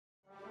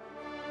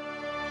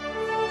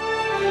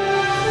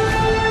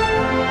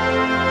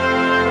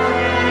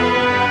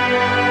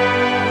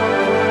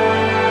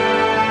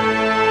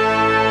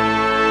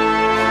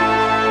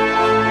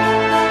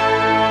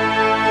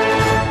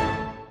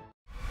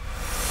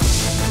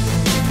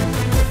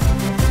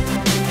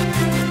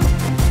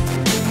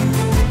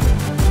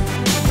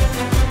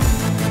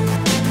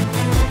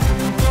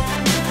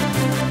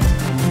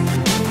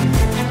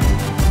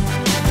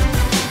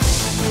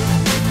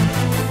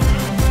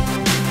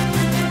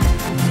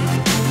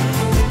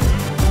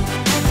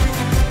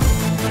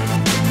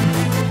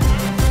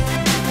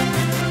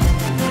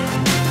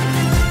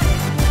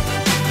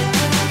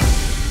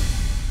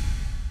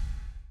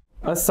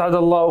أسعد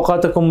الله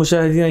أوقاتكم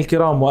مشاهدينا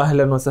الكرام،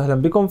 وأهلا وسهلا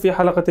بكم في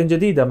حلقة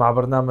جديدة مع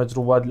برنامج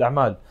رواد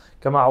الأعمال.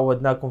 كما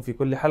عودناكم في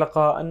كل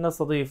حلقة أن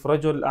نستضيف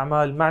رجل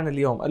أعمال. معنا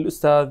اليوم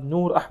الأستاذ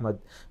نور أحمد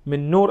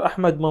من نور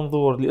أحمد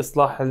منظور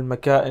لإصلاح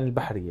المكائن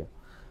البحرية.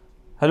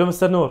 Hello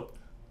Mr. Noor.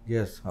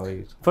 Yes, how are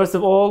you? First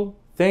of all,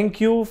 thank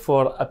you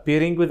for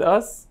appearing with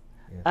us.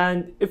 Yes.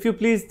 And if you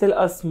please tell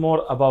us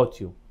more about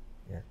you.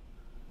 Yeah.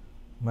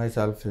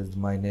 Myself is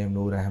my name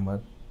Noor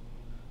Ahmad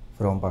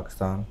from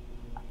Pakistan.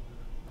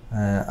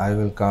 I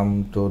will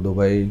come to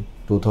Dubai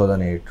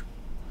 2008.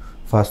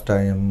 First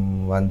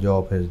time one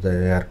job is the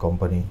air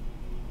company,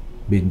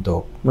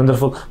 Bintok.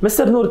 Wonderful.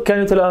 Mr. Noor, can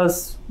you tell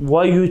us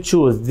why you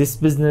chose this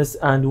business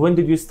and when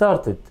did you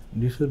start it?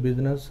 This is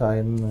business I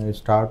am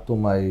start to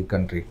my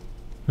country.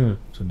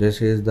 So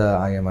this is the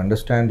I am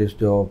understand this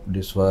job,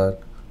 this work.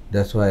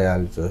 That's why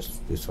I'll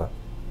choose this one.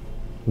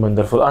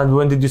 Wonderful. And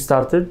when did you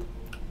start it?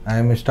 I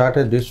am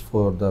started this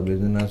for the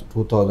business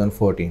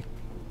 2014.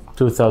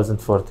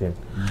 2014.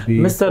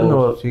 Before Mr.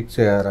 Noor. 6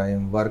 year I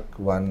am work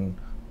one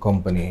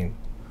company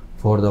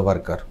for the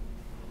worker.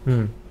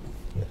 Yes.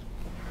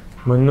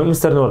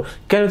 Mr. Noor,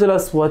 can you tell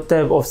us what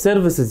type of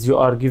services you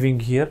are giving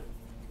here?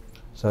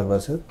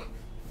 Services.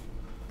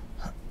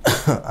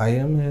 I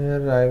am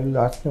here. I will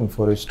ask him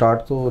for a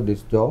start to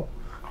this job,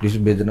 this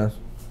business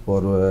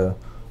for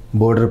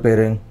board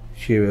repairing,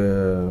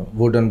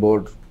 wooden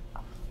board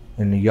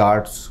in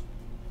yards.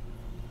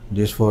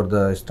 This for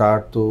the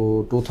start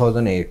to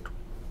 2008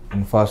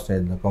 in first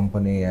in the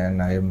company,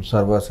 and I am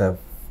service have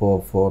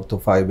for 4 to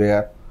 5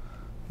 years.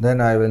 Then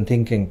I been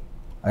thinking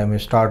I may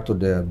start to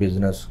the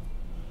business.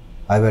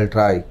 I will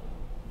try.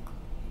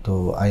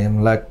 So I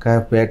am like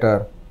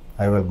better.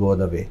 I will go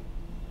the way.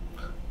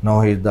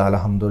 Now is the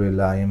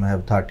Alhamdulillah, I am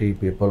have 30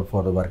 people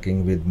for the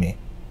working with me.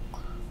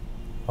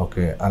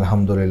 Okay,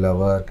 Alhamdulillah,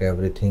 work,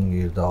 everything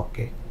is the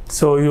okay.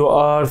 So you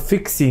are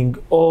fixing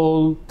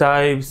all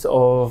types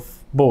of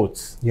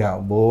boats? Yeah,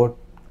 boat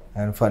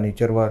and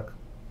furniture work.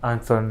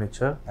 And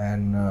furniture?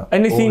 And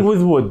anything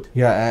with wood?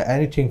 Yeah,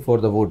 anything for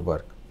the wood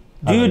work.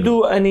 Do you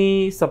do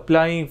any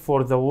supplying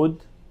for the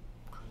wood?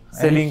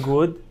 Selling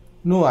wood?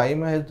 No, I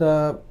am as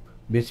the,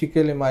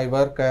 basically my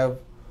work I have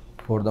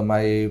for the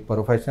my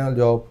professional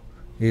job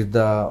is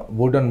the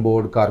wooden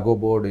board, cargo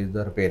board is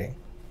the repairing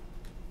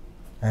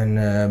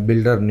and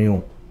builder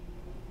new.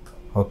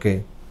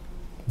 Okay.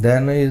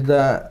 Then is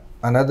the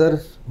another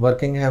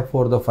working have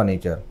for the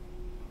furniture.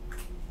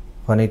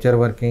 Furniture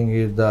working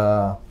is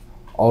the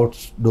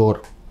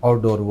outdoor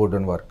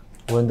wooden work.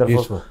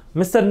 Wonderful.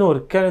 Mr.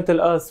 Noor, can you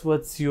tell us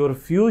what's your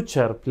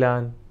future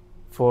plan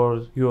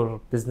for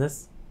your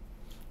business?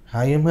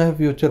 I am a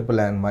future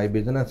plan. My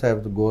business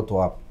have to go to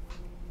up.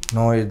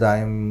 Now is the I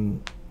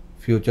am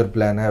future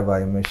plan have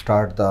I may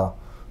start the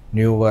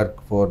new work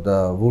for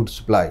the wood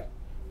supply.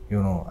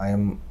 You know, I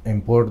am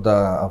import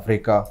the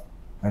Africa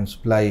and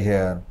supply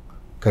here,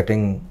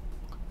 cutting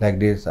like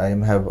this. I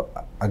am have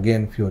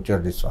again future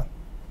this one.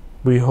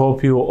 We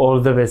hope you all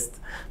the best.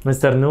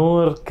 Mr.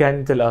 Noor, can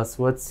you tell us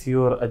what's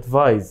your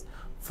advice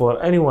for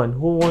anyone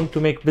who want to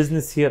make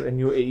business here in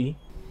UAE?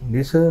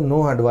 This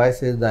no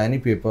advice is the any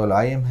people.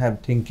 I am have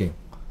thinking.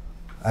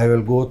 I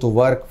will go to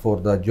work for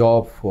the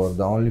job for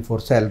the only for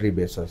salary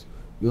basis.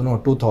 You know,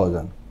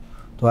 2000.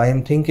 So I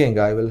am thinking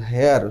I will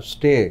here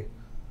stay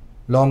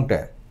long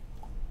time.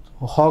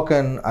 How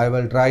can I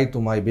will try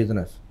to my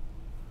business?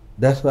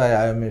 That's why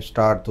I may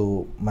start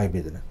to my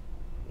business.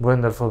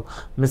 Wonderful.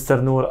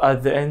 Mr. Noor,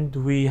 at the end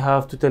we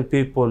have to tell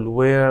people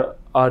where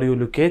are you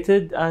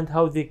located and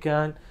how they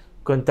can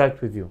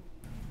contact with you.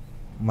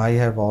 I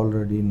have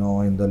already know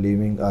in the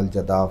living Al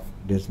Jadaf.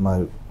 This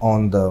my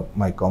on the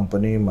my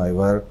company, my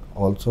work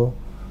also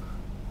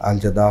Al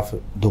Jadaf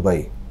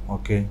Dubai.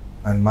 Okay.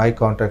 And my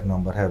contact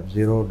number have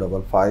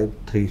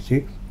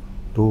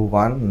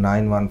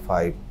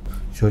 05536219115.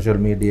 Social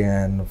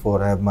media and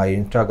for have my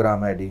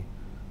Instagram ID,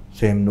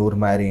 same Noor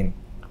Marine.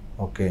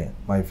 Okay,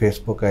 my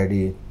Facebook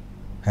ID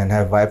and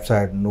have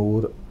website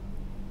Noor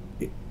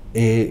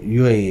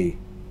UAE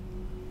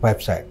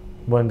website.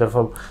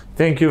 Wonderful.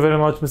 Thank you very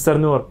much Mr.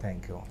 Noor.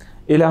 Thank you.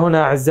 إلى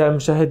هنا أعزائي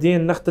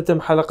المشاهدين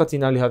نختتم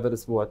حلقتنا لهذا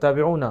الأسبوع.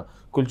 تابعونا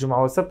كل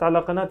جمعة وسبت على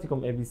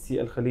قناتكم ABC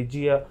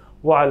الخليجية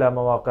وعلى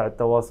مواقع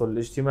التواصل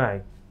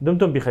الاجتماعي.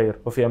 دمتم بخير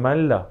وفي أمان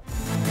الله.